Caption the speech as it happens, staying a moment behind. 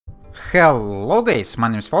Hello guys, my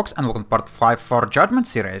name is Fox and welcome to part 5 for Judgment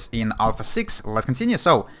series in Alpha 6. Let's continue.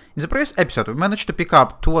 So, in the previous episode we managed to pick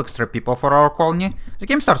up 2 extra people for our colony. The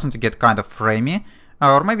game starts to get kind of framey,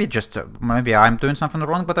 or maybe just, maybe I'm doing something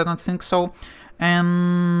wrong, but I don't think so.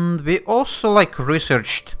 And we also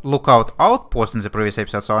researched lookout outpost in the previous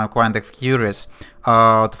episode, so I'm kind of curious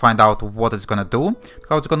to find out what it's gonna do,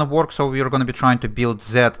 how it's gonna work, so we're gonna be trying to build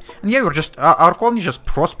that. And yeah, we're just, our colony is just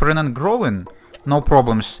prospering and growing. No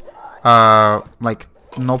problems. No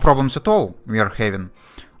problems at all we are having.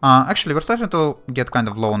 Actually, we're starting to get kind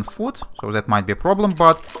of low on food, so that might be a problem,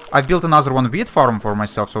 but I built another wheat farm for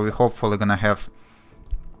myself, so we're hopefully gonna have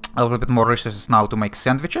a little bit more resources now to make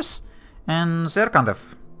sandwiches, and they're kind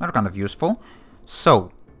of useful.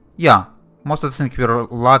 So, yeah, most of the things we're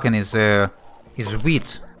lacking is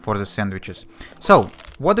wheat for the sandwiches. So,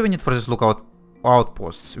 what do we need for this lookout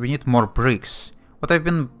outposts? We need more bricks. What I've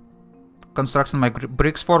been constructing my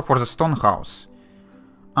bricks for the stone house.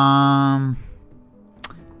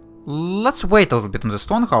 Let's wait a little bit on the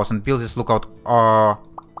stone house and build this lookout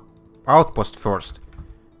outpost first.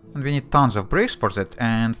 And we need tons of bricks for that,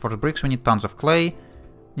 and for the bricks we need tons of clay,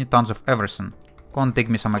 need tons of everything. Go and dig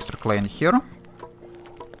me some extra clay in here.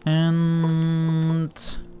 And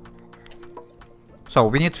so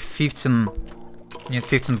we need 15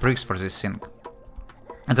 bricks for this thing.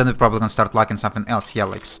 And then we're probably gonna start lacking something else, yeah,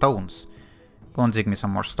 like stones. Go and dig me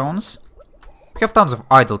some more stones. We have tons of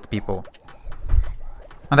idled people.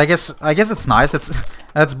 And I guess it's nice.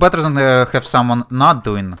 It's better than have someone not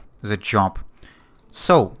doing the job.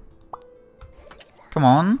 So, come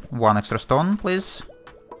on, 1 extra stone, please.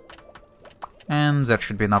 And that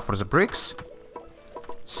should be enough for the bricks.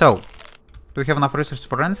 So, do we have enough resources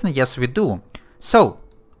for anything? Yes, we do. So,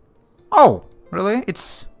 oh, really?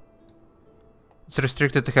 It's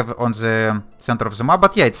restricted to have on the center of the map,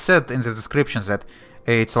 but yeah, it said in the description that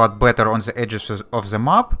it's a lot better on the edges of the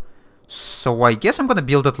map. So I guess I'm gonna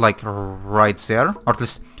build it like right there, or at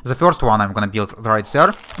least the first one I'm gonna build right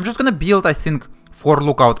there. I'm just gonna build, I think, 4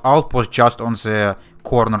 lookout outposts just on the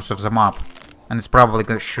corners of the map, and it's probably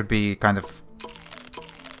should be kind of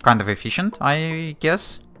efficient, I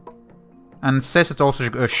guess. And it says it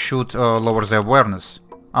also should lower the awareness.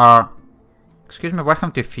 Excuse me, why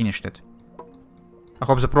haven't you finished it? I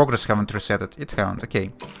hope the progress haven't reset it. It haven't,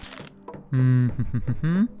 okay.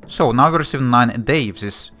 So, now we receive 9 a day, if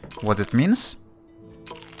this what it means.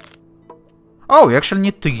 Oh, you actually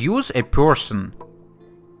need to use a person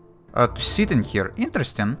to sit in here.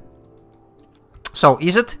 Interesting. So,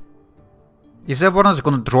 is the awareness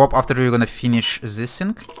gonna drop after you're gonna finish this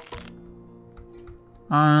thing?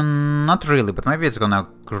 Not really, but maybe it's gonna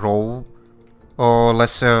grow or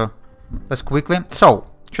less quickly. So,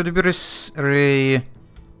 should we be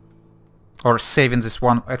saving this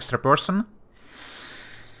 1 extra person?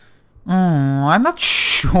 I'm not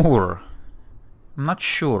sure.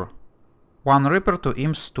 1 Reaper, 2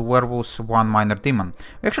 Imps, 2 Werewolves, 1 Minor Demon.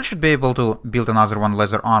 We actually should be able to build another 1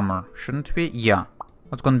 Leather Armor, shouldn't we? Yeah.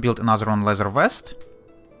 Let's go and build another 1 Leather Vest.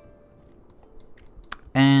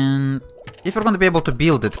 And if we're gonna be able to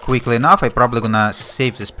build it quickly enough, I'm probably gonna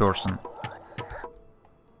save this person.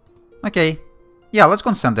 Okay. Yeah, let's go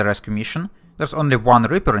and send the rescue mission. There's only 1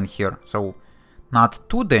 Reaper in here, so not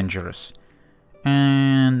too dangerous.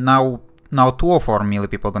 And now 2 of our melee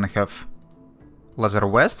people are gonna have leather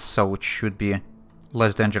vests, so it should be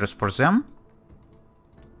less dangerous for them.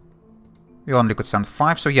 We only could send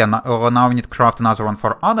 5, so yeah, now we need to craft another one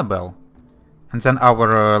for Annabelle. And then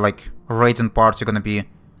our, radiant parts are gonna be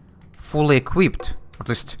fully equipped, or at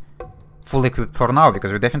least fully equipped for now,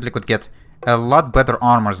 because we definitely could get a lot better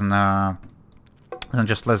armors than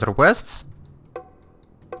just leather vests.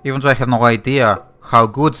 Even though I have no idea how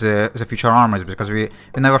good the future armor is, because we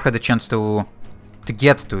never had a chance to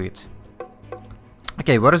get to it.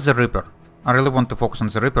 Okay, where is the Reaper? I really want to focus on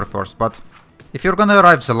the Reaper first, but if you're gonna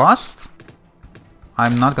arrive the last,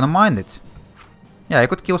 I'm not gonna mind it. Yeah, I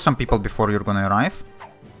could kill some people before you're gonna arrive.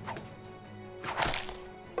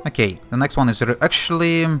 Okay, the next one is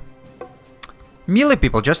actually melee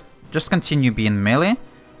people. Just continue being melee,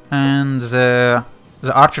 and the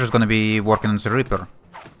archer is gonna be working on the Reaper.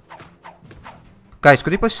 Guys,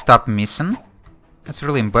 could you please stop missing? That's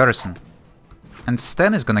really embarrassing. And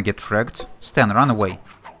Stan is gonna get wrecked. Stan, run away.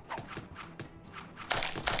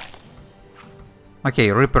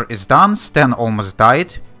 Okay, Reaper is done. Stan almost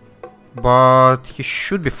died. But he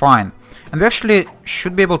should be fine. And we actually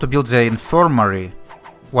should be able to build the infirmary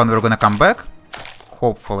when we're gonna come back.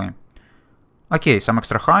 Hopefully. Okay, some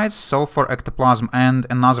extra hides, sulfur, ectoplasm, and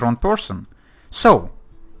another 1 person. So,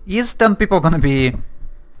 is 10 people gonna be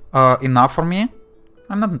enough for me?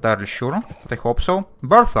 I'm not entirely sure, but I hope so.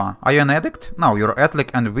 Bertha, are you an addict? No, you're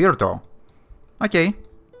athletic and weirdo. Okay.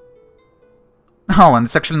 Oh, and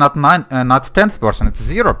it's actually not 10th person, it's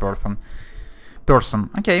 0 person.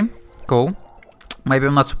 Okay, cool. Maybe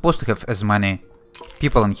I'm not supposed to have as many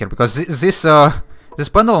people in here, because this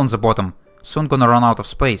panel on the bottom soon gonna run out of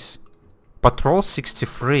space. Patrol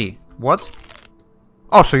 63. What?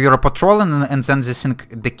 Oh, so you're a patrol and then this thing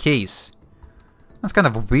decays. That's kind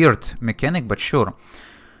of a weird mechanic, but sure.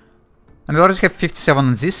 And we already have 57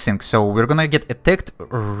 on this thing, so we're gonna get attacked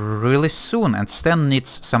really soon, and Stan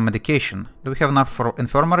needs some medication. Do we have enough for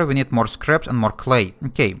infirmary? We need more scraps and more clay.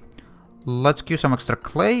 Okay. Let's queue some extra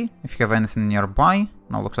clay, if you have anything nearby.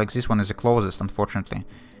 Now looks like this one is the closest, unfortunately.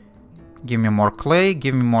 Give me more clay,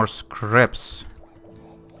 give me more scraps.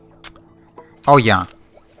 Oh yeah.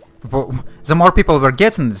 The more people we're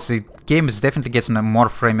getting, the game is definitely getting more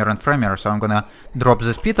framier and framier, so I'm gonna drop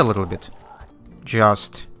the speed a little bit.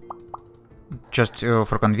 Just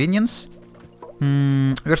for convenience.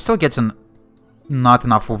 We're still getting not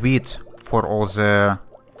enough wheat for all the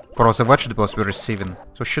vegetables we're receiving.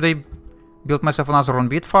 So should I build myself another on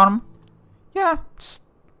wheat farm? Yeah, it's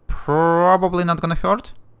probably not gonna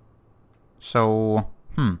hurt. So,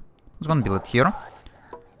 let's gonna build it here.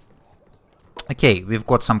 Okay, we've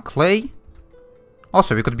got some clay.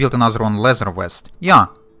 Also, we could build another one leather vest. Yeah,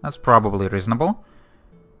 that's probably reasonable.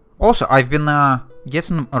 Also, I've been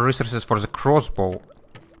getting resources for the crossbow.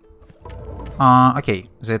 Okay,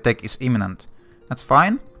 the attack is imminent. That's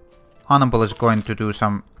fine. Annabelle is going to do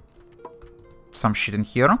some shit in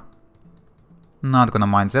here. Not gonna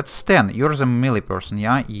mind that. Stan, you're the melee person,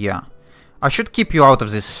 yeah? Yeah. I should keep you out of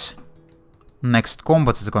this next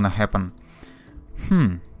combat that's gonna happen.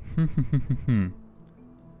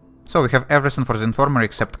 So we have everything for the infirmary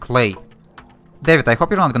except clay. David, I hope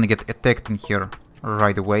you're not gonna get attacked in here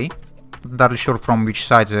right away. Not really sure from which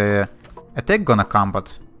side the attack gonna come,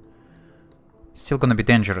 but still gonna be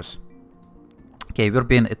dangerous. Okay, we're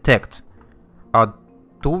being attacked.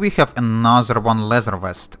 Do we have another one leather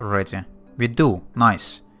vest ready? We do.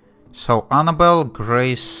 Nice. So Annabelle,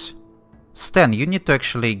 Grace, Stan, you need to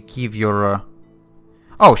actually give your...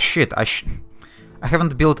 Oh shit, I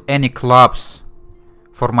haven't built any clubs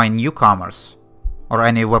for my newcomers. Or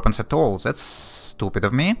any weapons at all. That's stupid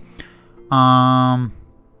of me.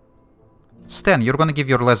 Stan, you're gonna give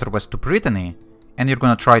your leather vest to Brittany, and you're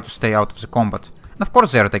gonna try to stay out of the combat. And of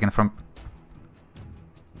course they're taken from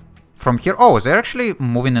here. Oh, they're actually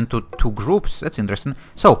moving into 2 groups. That's interesting.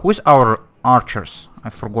 So, who is our archers? I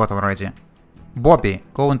forgot already. Bobby,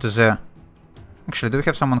 go into the... Actually, do we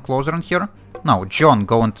have someone closer in here? No, John,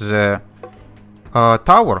 go into the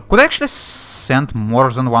tower. Could I actually send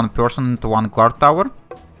more than one person into one guard tower?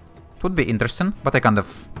 It would be interesting, but I kind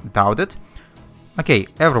of doubt it. Okay,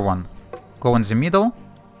 everyone, go in the middle.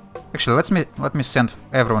 Actually, let me send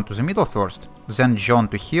everyone to the middle first. Then John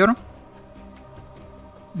to here.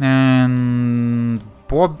 And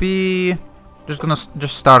Bobby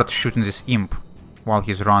just start shooting this imp while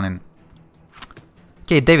he's running.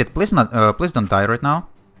 Okay, David, please don't die right now.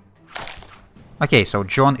 Okay, so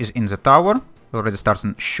John is in the tower. He already starts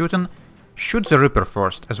shooting. Shoot the Reaper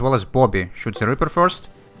first, as well as Bobby. Shoot the Reaper first.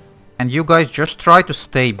 And you guys just try to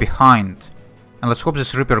stay behind. And let's hope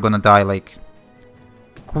this Reaper gonna die like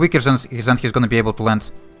quicker than he's gonna be able to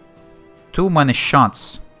land too many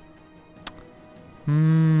shots.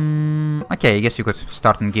 Okay, I guess you could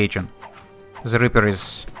start engaging. The Reaper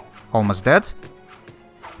is almost dead.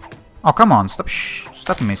 Oh, come on,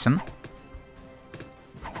 stop missing.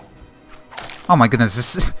 Oh my goodness,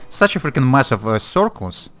 this is such a freaking mess of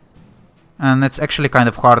circles. And it's actually kind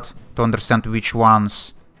of hard to understand which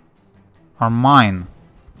ones are mine.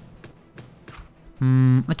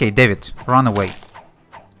 Okay, David, run away.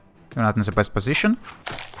 You're not in the best position.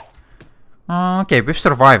 Okay, we've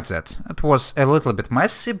survived that. It was a little bit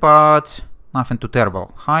messy, but nothing too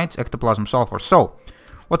terrible. Hides, ectoplasm, sulfur. So,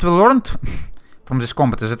 what we learned from this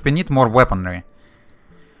combat is that we need more weaponry.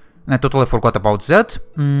 And I totally forgot about that.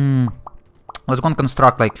 Let's go and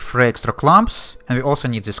construct like 3 extra clumps. And we also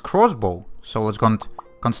need this crossbow. So let's go and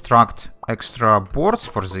construct extra boards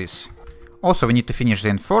for this. Also, we need to finish the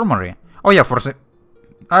infirmary. Oh yeah,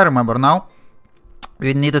 I remember now.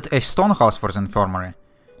 We needed a stone house for the infirmary.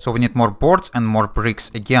 So we need more boards and more bricks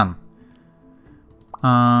again.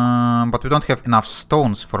 But we don't have enough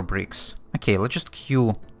stones for bricks. Okay, let's just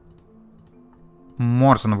queue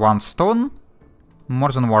more than one stone,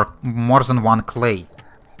 more than one clay.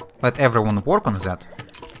 Let everyone work on that.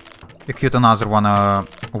 We queued another one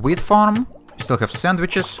wheat farm. Still have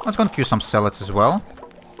sandwiches. Let's go and queue some salads as well.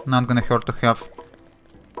 Not gonna hurt to have.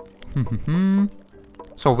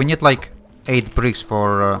 So we need like 8 bricks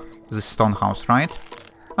for this stone house, right?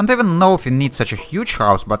 I don't even know if we need such a huge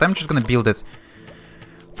house, but I'm just gonna build it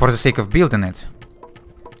for the sake of building it.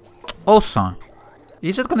 Also,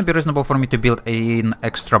 is it gonna be reasonable for me to build an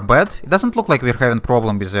extra bed? It doesn't look like we're having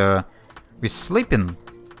problem with sleeping.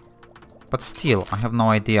 But still, I have no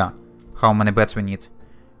idea how many beds we need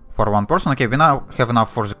for one person. Okay, we now have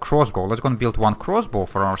enough for the crossbow. Let's go and build one crossbow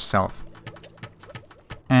for ourselves.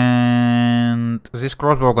 And this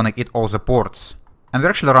crossbow gonna eat all the boards. And we're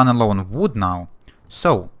actually running low on wood now.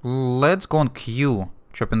 So, let's go and queue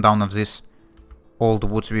chopping down of these old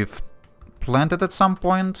woods we've planted at some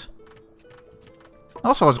point.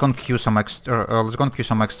 Also, let's go and queue some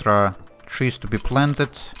extra trees to be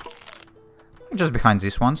planted. Just behind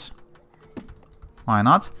these ones. Why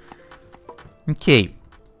not? Okay.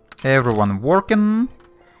 Everyone working.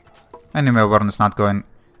 Enemy awareness not going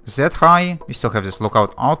that high. We still have this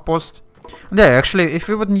lookout outpost. And yeah, actually, if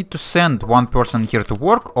we would need to send one person here to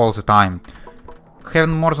work all the time,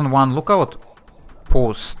 having more than one lookout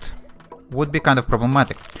post would be kind of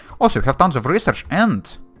problematic. Also, we have tons of research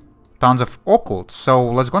and tons of occult, so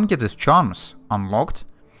let's go and get these charms unlocked.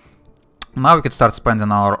 Now we could start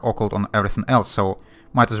spending our occult on everything else, so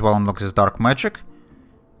might as well unlock this dark magic.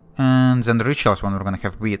 And then the rituals when we're gonna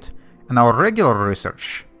have wheat. And our regular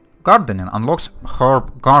research, gardening, unlocks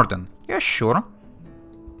herb garden. Yeah, sure.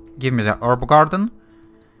 Give me the herb garden.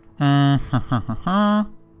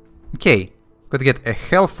 Okay, could get a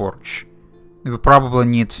hellforge. We will probably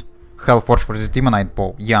need hellforge for this demonite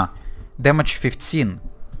bow. Yeah, damage 15.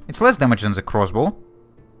 It's less damage than the crossbow.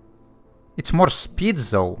 It's more speed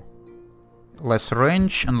though. Less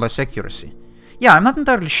range and less accuracy. Yeah, I'm not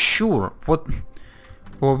entirely sure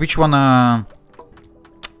which one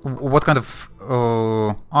what kind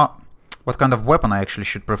of weapon I actually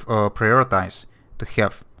should prioritize to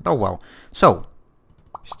have. Oh well. So,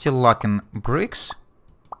 still lacking bricks.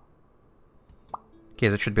 Okay,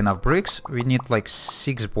 that should be enough bricks. We need like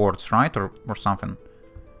 6 boards, right? Or something.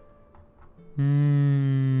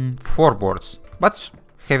 4 boards. But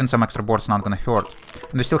having some extra boards not gonna hurt.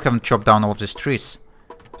 And we still haven't chopped down all of these trees.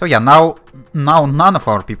 So yeah, now none of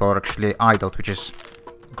our people are actually idled, which is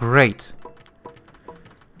great.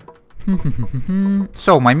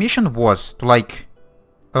 So my mission was to like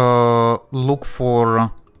look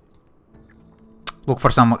for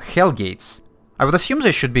some hell gates. I would assume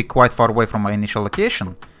they should be quite far away from my initial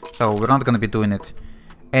location, so we're not gonna be doing it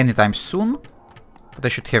anytime soon, but I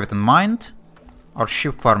should have it in mind. Our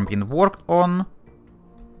sheep farm being worked on.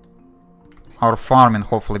 Our farming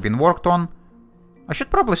hopefully being worked on. I should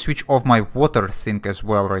probably switch off my water thing as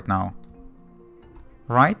well right now.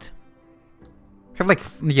 Right? Have like,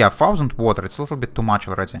 yeah, 1000 water. It's a little bit too much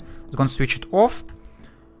already. Let's go and switch it off.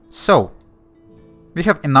 So, we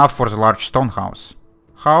have enough for the large stone house.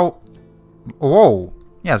 How? Whoa!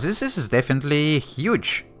 Yeah, this is definitely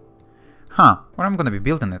huge. Huh, where am I gonna be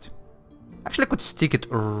building it? Actually, I could stick it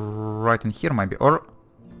right in here maybe, or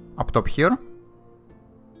up top here.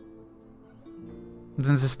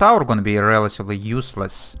 Then this tower gonna be relatively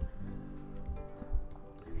useless.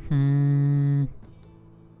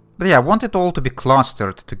 But yeah, I want it all to be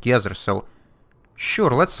clustered together, so sure,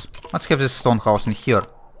 let's have this stone house in here.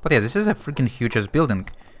 But yeah, this is a freaking huge ass building.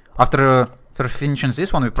 After finishing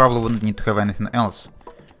this one, we probably wouldn't need to have anything else.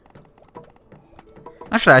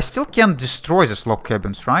 Actually, I still can't destroy these log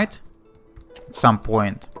cabins, right? At some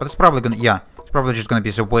point. But it's probably gonna, yeah, it's probably just gonna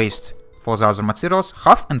be the waste for the other materials.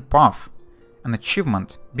 Huff and Puff. An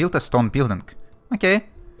achievement. Build a stone building. Okay.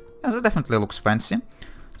 Yeah, that definitely looks fancy.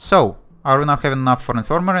 So, are we now having enough for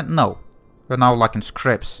infirmary? No. We're now lacking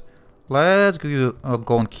scraps. Let's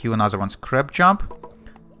go and queue another one scrap job.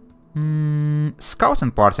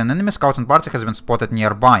 Scouting party. An enemy scouting party has been spotted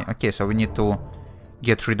nearby. Okay, so we need to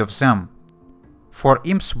get rid of them. 4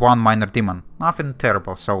 imps, 1 minor demon. Nothing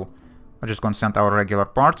terrible, so we're just gonna send our regular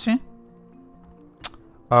party.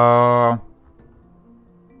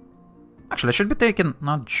 Actually, I should be taking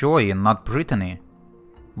not Joy and not Brittany,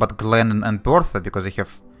 but Glenn and Bertha, because they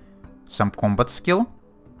have some combat skill.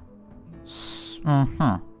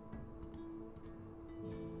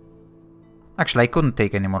 Actually, I couldn't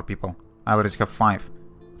take any more people. I already have 5.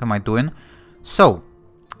 What am I doing? So,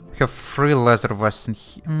 we have 3 leather vests in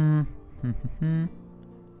here.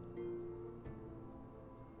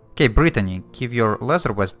 Okay, Brittany, give your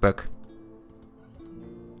leather vest back.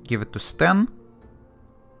 Give it to Stan.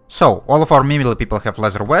 So, all of our melee people have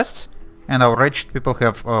leather vests, and our ranged people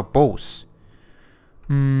have bows.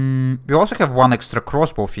 We also have 1 extra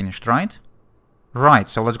crossbow finished, right? Right,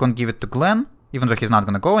 so let's go and give it to Glenn, even though he's not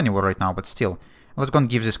gonna go anywhere right now, but still. Let's go and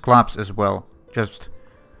give these clubs as well, just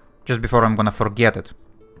before I'm gonna forget it.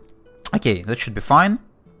 Okay, that should be fine.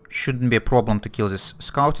 Shouldn't be a problem to kill this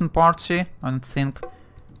scouting party, I don't think.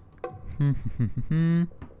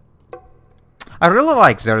 I really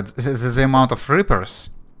like the amount of Reapers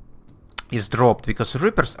is dropped, because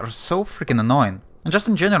Reapers are so freaking annoying. And just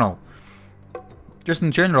in general,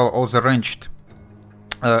 all the ranged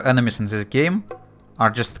enemies in this game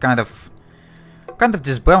are just kind of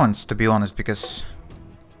disbalanced, to be honest, because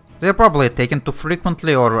they're probably taken too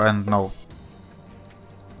frequently, or and no.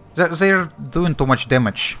 They're doing too much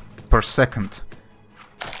damage per second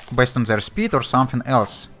based on their speed or something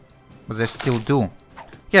else, but they still do.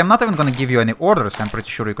 Okay, I'm not even gonna give you any orders. I'm pretty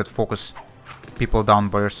sure you could focus people down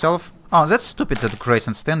by yourself. Oh, that's stupid that Grace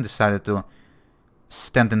and Stan decided to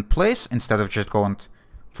stand in place instead of just go and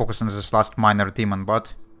focus on this last minor demon,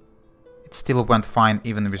 but it still went fine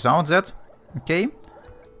even without that. Okay,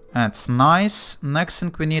 that's nice. Next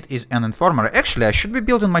thing we need is an informer. Actually, I should be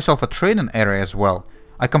building myself a training area as well.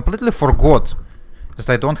 I completely forgot that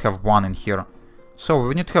I don't have one in here. So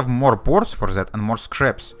we need to have more boards for that and more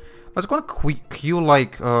scraps. Let's go and queue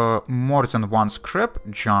like more than one scrap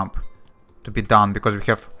jump to be done, because we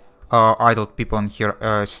have idle people in here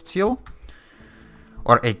still.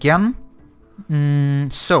 Or again.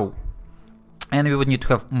 So, and we would need to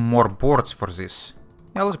have more boards for this.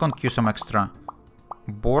 Yeah, let's go and queue some extra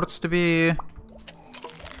boards to be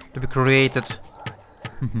created.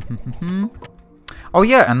 Oh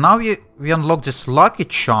yeah, and now we unlock this lucky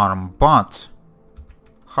charm, but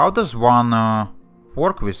how does one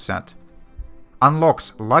work with that?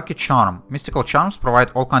 Unlocks lucky charm. Mystical charms provide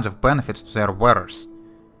all kinds of benefits to their wearers.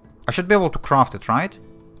 I should be able to craft it, right?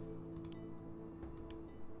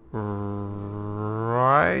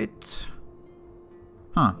 Right.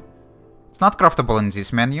 Huh. It's not craftable in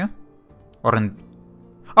this menu. Or in...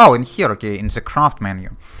 Oh, in here, okay, in the craft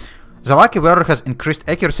menu. The lucky wearer has increased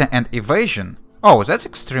accuracy and evasion. Oh, that's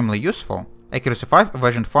extremely useful. Accuracy 5,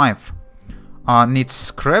 evasion 5. Needs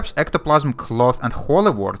scraps, ectoplasm, cloth, and holy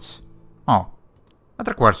words. Oh, that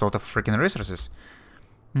requires a lot of freaking resources.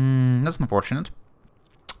 That's unfortunate.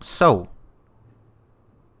 So,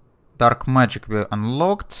 dark magic we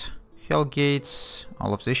unlocked. Hell gates,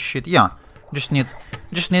 all of this shit. Yeah, just need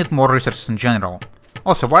more resources in general.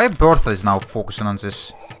 Also, why Bertha is now focusing on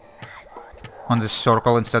this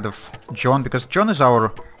circle instead of John? Because John is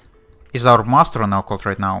our master on occult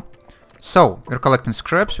right now. So, we're collecting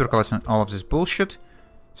scraps, we're collecting all of this bullshit.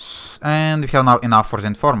 And we have now enough for the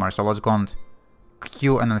informer. So let's go and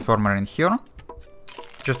queue an informer in here.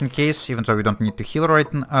 Just in case, even though we don't need to heal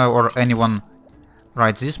right now, or anyone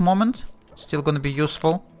right this moment. Still gonna be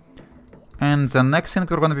useful. And the next thing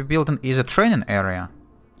we're gonna be building is a training area.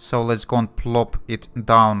 So let's go and plop it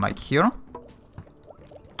down like here.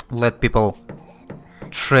 Let people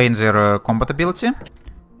train their combat ability.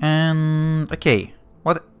 And okay,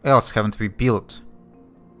 what else haven't we built?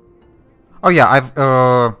 Oh yeah, I've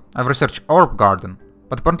researched Orb Garden,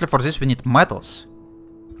 but apparently for this we need metals.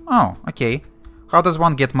 Oh, okay. How does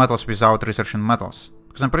one get metals without researching metals?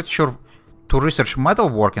 Because I'm pretty sure to research metal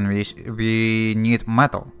working we need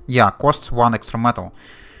metal. Yeah, costs 1 extra metal.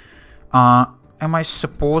 Am I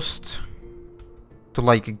supposed to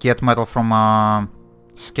like get metal from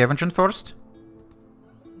scavenging first?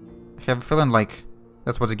 I have a feeling like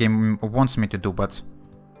that's what the game wants me to do, but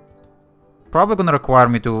probably gonna require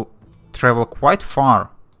me to travel quite far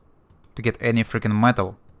to get any freaking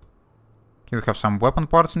metal. Okay, we have some weapon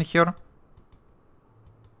parts in here.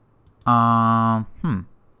 I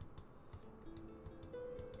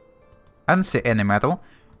didn't see any metal.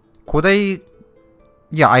 Could I...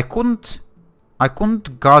 Yeah, I couldn't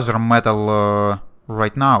gather metal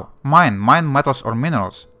right now. Mine metals or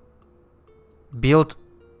minerals. Build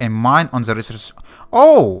a mine on the resource.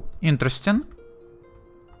 Oh, interesting.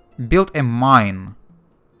 Build a mine.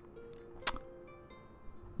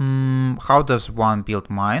 How does one build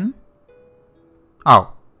mine?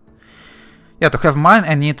 Oh. Yeah, to have mine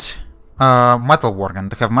I need metal working.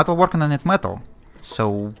 To have metal working I need metal.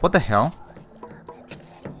 So, what the hell?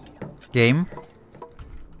 Game.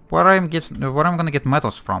 Where I'm gonna get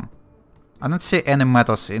metals from? I don't see any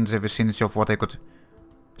metals in the vicinity of what I could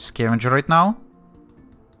scavenge right now.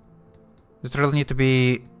 Does it really need to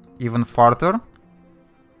be even farther?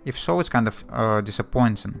 If so, it's kind of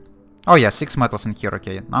disappointing. Oh yeah, 6 metals in here,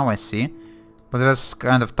 okay, now I see. But there's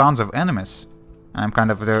kind of tons of enemies. I'm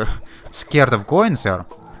kind of scared of going there.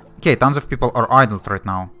 Okay, tons of people are idled right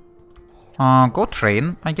now. Go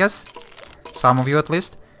train, I guess. Some of you at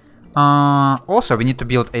least. Also, we need to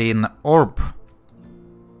build an orb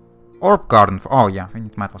garden. Oh yeah, we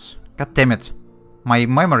need metals. God damn it. My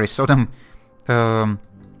memory is so damn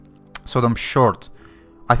short.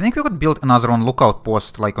 I think we could build another one lookout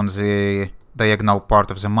post, like on the diagonal part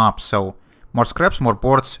of the map. So, more scraps, more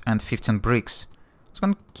boards, and 15 bricks. It's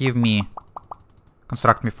gonna give me...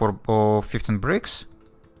 construct me for 15 bricks.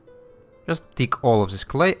 Just dig all of this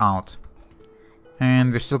clay out.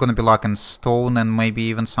 And we're still gonna be lacking stone and maybe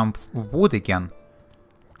even some wood again.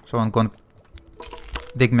 So I'm gonna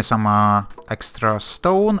dig me some extra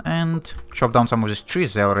stone and chop down some of these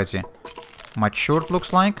trees. They already matured,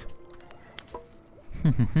 looks like.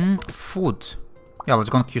 Food. Yeah, let's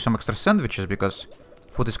go queue some extra sandwiches because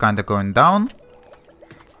food is kinda going down.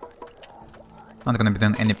 Not gonna be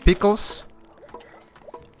doing any pickles.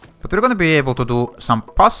 But we're gonna be able to do some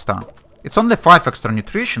pasta. It's only 5 extra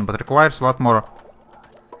nutrition, but requires a lot more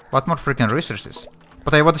freaking resources.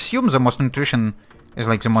 But I would assume the most nutrition is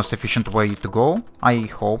like the most efficient way to go. I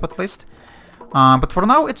hope, at least. But for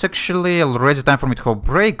now, it's actually already time for me to have a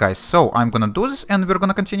break, guys. So, I'm gonna do this, and we're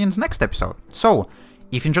gonna continue in the next episode. So,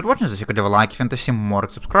 if you enjoyed watching this, you could leave a like, if you want to see more,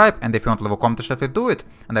 subscribe, and if you want to leave a comment, definitely do it.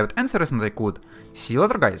 And I would answer as soon as I could. See you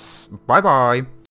later, guys. Bye-bye.